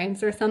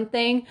 times or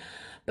something.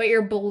 But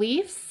your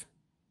beliefs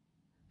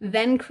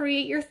then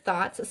create your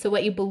thoughts. So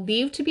what you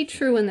believe to be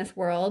true in this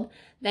world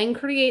then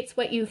creates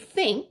what you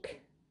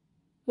think,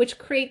 which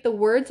create the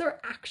words or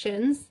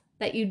actions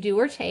that you do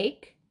or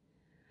take.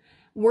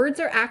 Words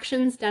or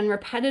actions done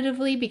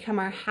repetitively become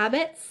our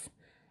habits,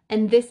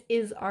 and this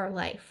is our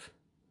life.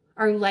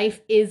 Our life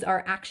is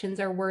our actions,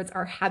 our words,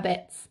 our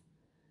habits.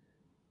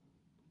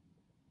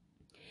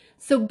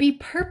 So be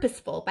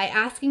purposeful by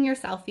asking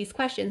yourself these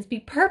questions. Be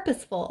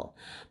purposeful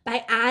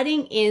by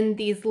adding in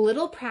these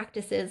little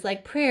practices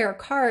like prayer,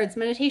 cards,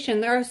 meditation.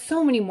 There are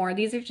so many more.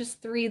 These are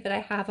just 3 that I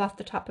have off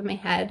the top of my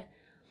head.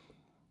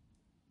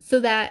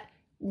 So that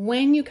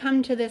when you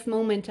come to this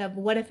moment of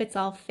what if it's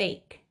all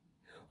fake,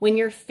 when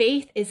your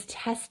faith is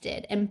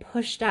tested and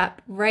pushed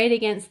up right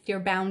against your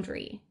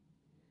boundary,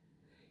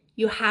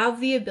 you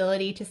have the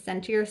ability to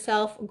center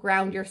yourself,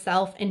 ground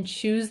yourself, and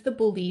choose the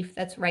belief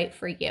that's right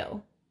for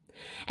you.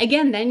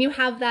 Again, then you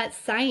have that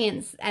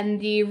science and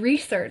the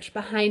research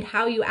behind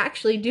how you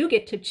actually do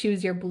get to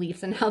choose your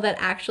beliefs and how that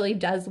actually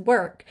does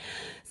work.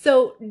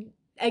 So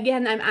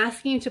again, I'm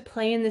asking you to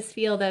play in this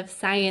field of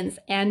science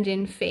and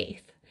in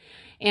faith.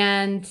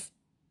 And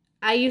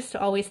I used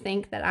to always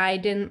think that I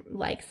didn't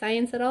like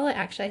science at all.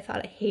 I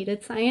thought I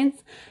hated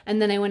science.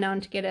 And then I went on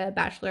to get a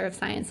Bachelor of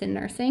Science in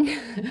Nursing.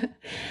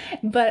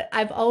 But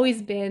I've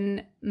always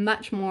been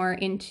much more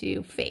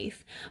into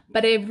faith.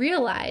 But I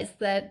realized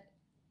that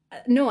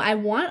no, I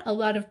want a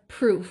lot of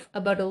proof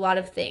about a lot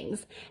of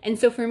things. And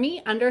so for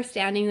me,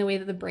 understanding the way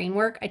that the brain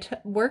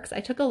works, I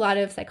took a lot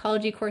of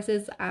psychology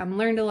courses,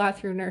 learned a lot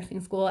through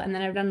nursing school, and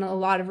then I've done a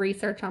lot of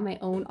research on my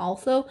own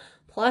also,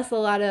 plus a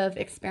lot of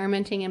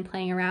experimenting and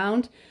playing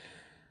around.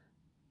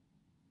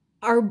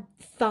 Our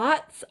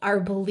thoughts, our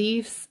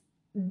beliefs,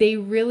 they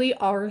really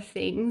are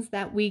things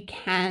that we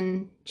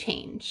can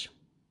change.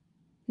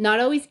 Not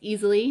always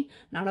easily,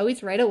 not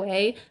always right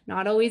away,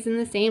 not always in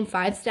the same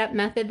 5-step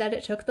method that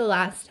it took the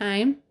last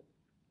time.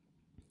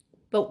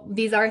 But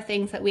these are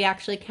things that we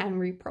actually can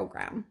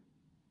reprogram.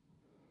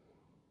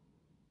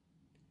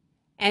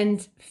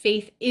 And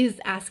faith is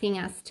asking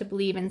us to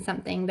believe in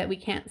something that we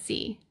can't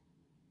see.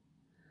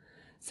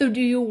 So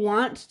do you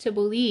want to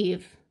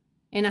believe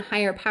in a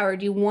higher power?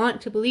 Do you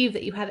want to believe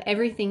that you have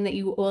everything that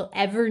you will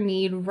ever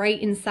need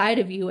right inside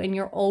of you and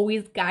you're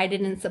always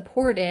guided and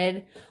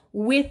supported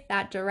with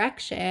that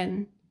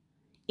direction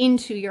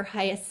into your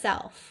highest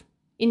self,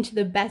 into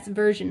the best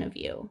version of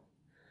you?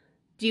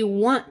 Do you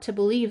want to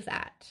believe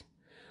that?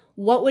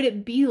 What would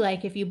it be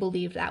like if you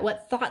believed that?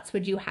 What thoughts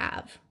would you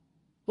have?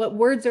 What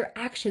words or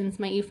actions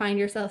might you find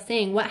yourself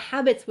saying? What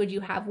habits would you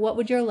have? What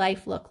would your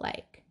life look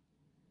like?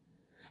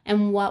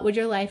 And what would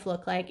your life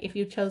look like if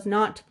you chose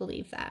not to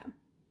believe that?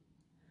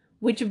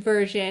 Which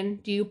version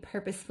do you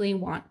purposely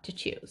want to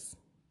choose?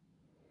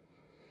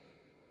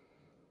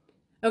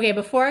 Okay,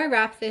 before I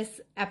wrap this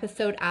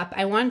episode up,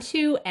 I want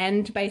to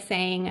end by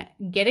saying,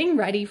 getting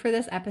ready for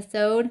this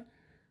episode,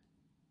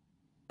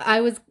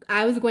 I was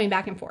going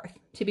back and forth,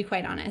 to be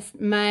quite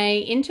honest. My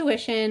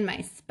intuition,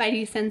 my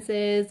spidey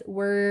senses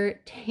were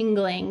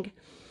tingling.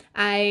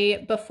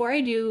 Before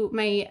I do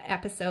my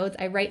episodes,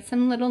 I write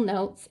some little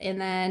notes, and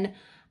then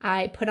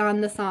I put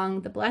on the song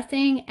The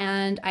Blessing,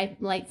 and I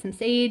light some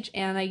sage,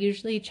 and I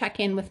usually check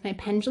in with my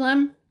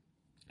pendulum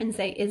and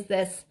say, is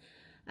this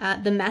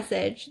the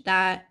message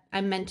that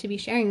I'm meant to be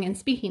sharing and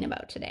speaking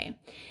about today?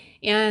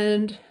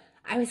 And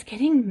I was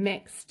getting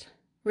mixed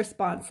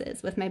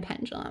responses with my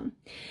pendulum.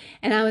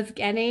 And I was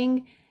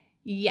getting,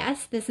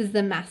 yes, this is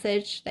the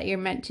message that you're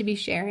meant to be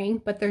sharing,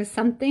 but there's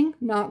something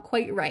not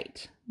quite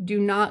right. Do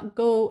not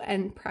go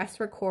and press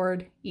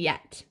record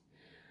yet.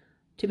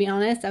 To be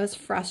honest, I was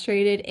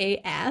frustrated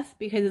AF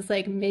because it's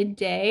like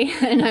midday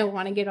and I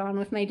want to get on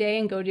with my day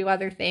and go do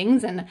other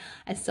things. And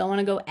I still want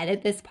to go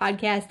edit this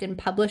podcast and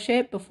publish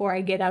it before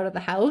I get out of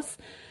the house.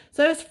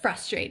 So I was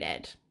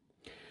frustrated.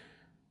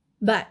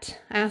 But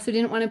I also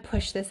didn't want to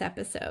push this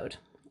episode.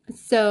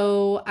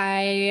 So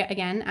I,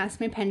 again, asked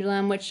my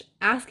pendulum, which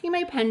asking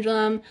my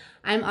pendulum,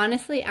 I'm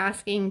honestly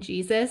asking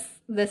Jesus.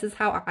 This is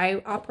how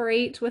I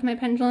operate with my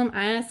pendulum.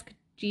 I ask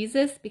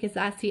Jesus because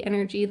that's the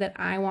energy that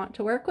I want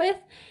to work with.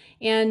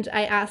 And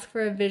I ask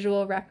for a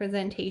visual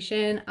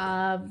representation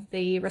of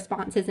the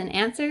responses and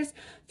answers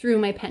through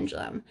my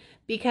pendulum.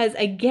 Because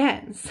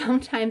again,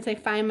 sometimes I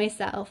find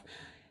myself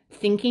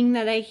thinking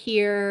that I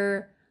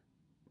hear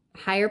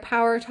higher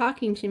power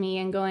talking to me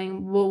and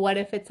going, well, what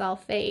if it's all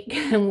fake?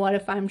 And what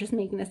if I'm just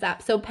making this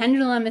up? So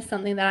pendulum is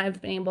something that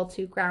I've been able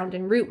to ground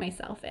and root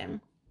myself in.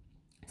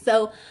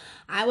 So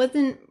I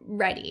wasn't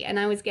ready and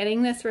I was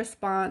getting this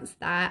response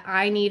that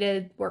I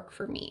needed work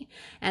for me.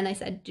 And I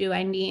said, do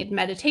I need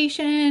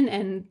meditation?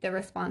 And the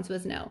response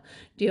was no.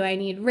 Do I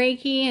need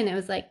Reiki? And it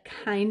was like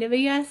kind of a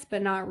yes,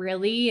 but not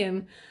really.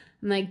 And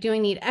I'm like, do I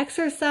need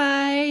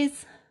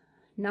exercise?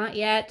 Not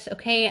yet.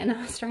 Okay. And I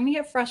was starting to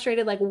get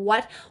frustrated. Like,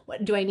 what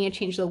do I need to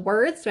change the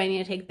words? Do I need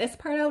to take this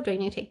part out? Do I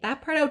need to take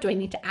that part out? Do I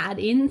need to add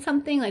in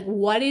something? Like,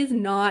 what is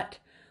not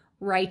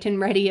right and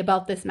ready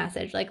about this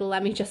message? Like,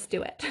 let me just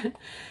do it.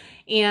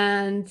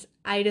 And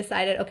I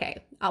decided,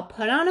 okay, I'll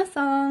put on a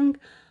song,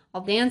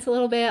 I'll dance a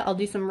little bit, I'll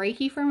do some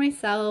Reiki for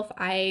myself.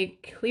 I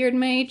cleared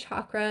my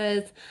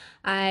chakras,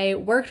 I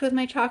worked with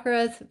my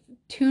chakras,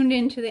 tuned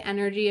into the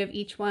energy of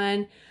each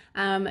one,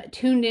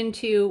 tuned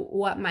into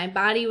what my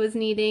body was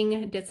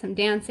needing, did some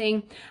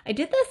dancing. I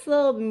did this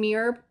little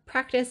mirror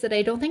practice that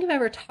I don't think I've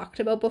ever talked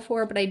about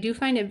before, but I do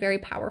find it very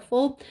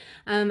powerful.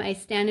 I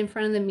stand in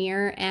front of the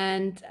mirror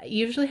and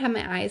usually have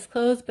my eyes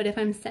closed, but if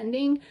I'm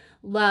sending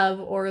love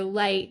or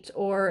light,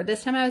 or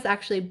this time I was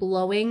actually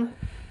blowing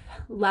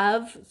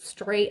love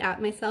straight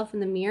at myself in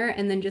the mirror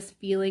and then just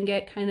feeling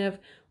it kind of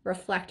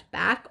reflect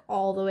back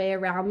all the way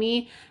around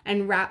me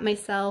and wrap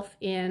myself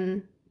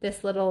in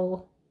this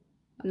little,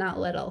 not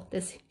little,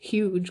 this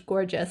huge,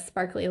 gorgeous,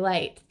 sparkly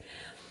light.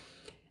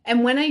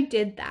 And when I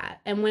did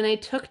that, and when I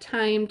took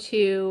time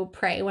to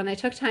pray, when I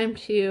took time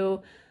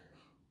to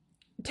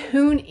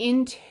tune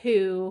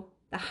into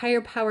the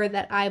higher power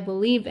that I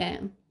believe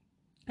in,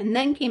 and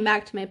then came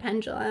back to my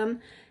pendulum,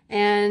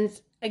 and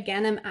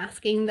again, I'm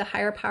asking the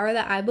higher power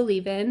that I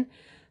believe in.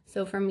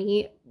 So for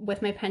me,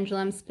 with my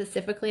pendulum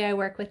specifically, I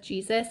work with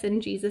Jesus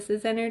and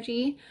Jesus's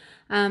energy.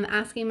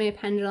 Asking my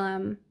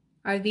pendulum,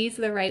 are these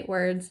the right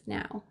words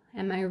now?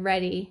 Am I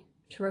ready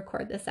to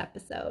record this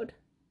episode?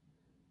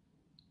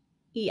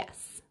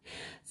 Yes.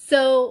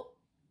 So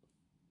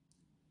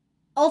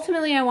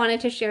ultimately, I wanted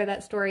to share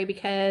that story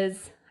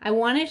because I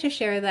wanted to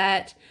share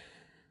that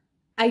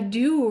I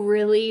do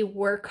really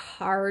work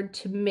hard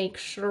to make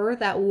sure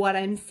that what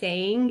I'm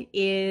saying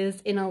is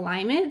in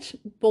alignment,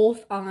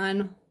 both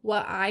on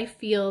what I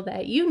feel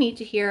that you need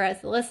to hear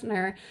as the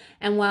listener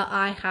and what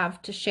I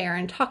have to share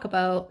and talk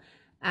about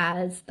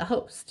as the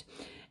host.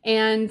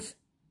 And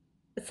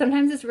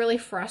sometimes it's really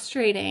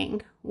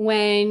frustrating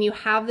when you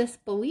have this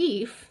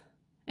belief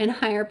in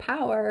higher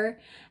power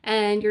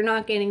and you're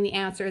not getting the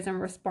answers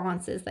and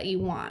responses that you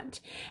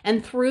want.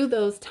 And through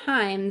those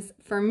times,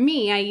 for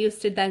me, I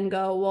used to then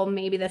go, well,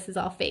 maybe this is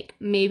all fake.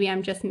 Maybe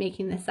I'm just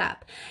making this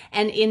up.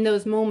 And in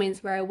those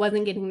moments where I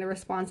wasn't getting the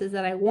responses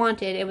that I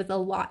wanted, it was a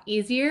lot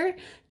easier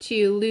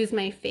to lose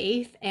my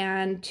faith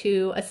and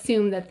to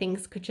assume that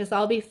things could just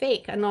all be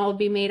fake and all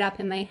be made up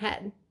in my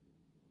head.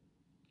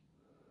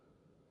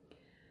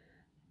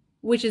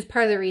 Which is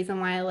part of the reason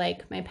why I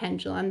like my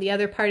pendulum. The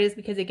other part is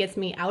because it gets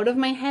me out of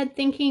my head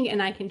thinking and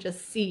I can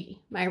just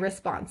see my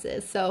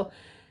responses. So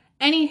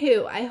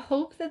anywho, I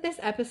hope that this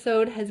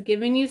episode has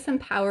given you some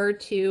power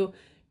to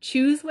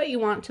choose what you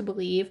want to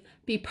believe,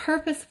 be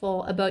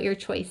purposeful about your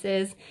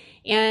choices,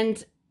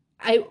 and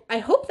I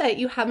hope that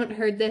you haven't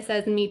heard this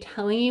as me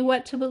telling you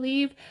what to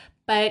believe,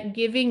 but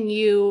giving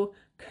you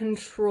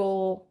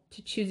control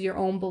to choose your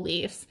own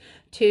beliefs,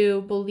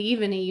 to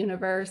believe in a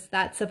universe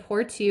that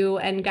supports you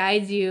and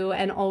guides you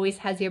and always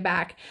has your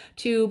back,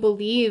 to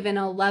believe in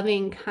a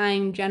loving,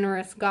 kind,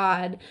 generous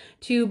God,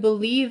 to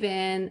believe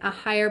in a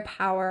higher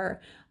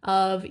power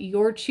of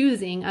your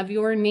choosing, of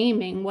your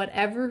naming,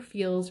 whatever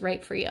feels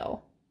right for you.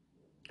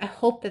 I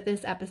hope that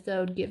this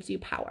episode gives you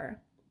power.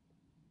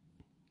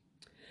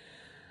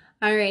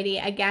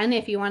 Alrighty, again,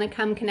 if you want to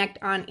come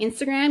connect on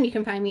Instagram, you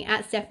can find me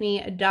at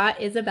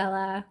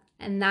stephanie.isabella.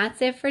 And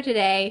that's it for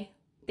today.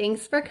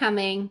 Thanks for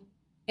coming,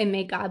 and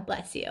may God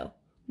bless you.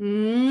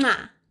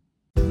 Mwah!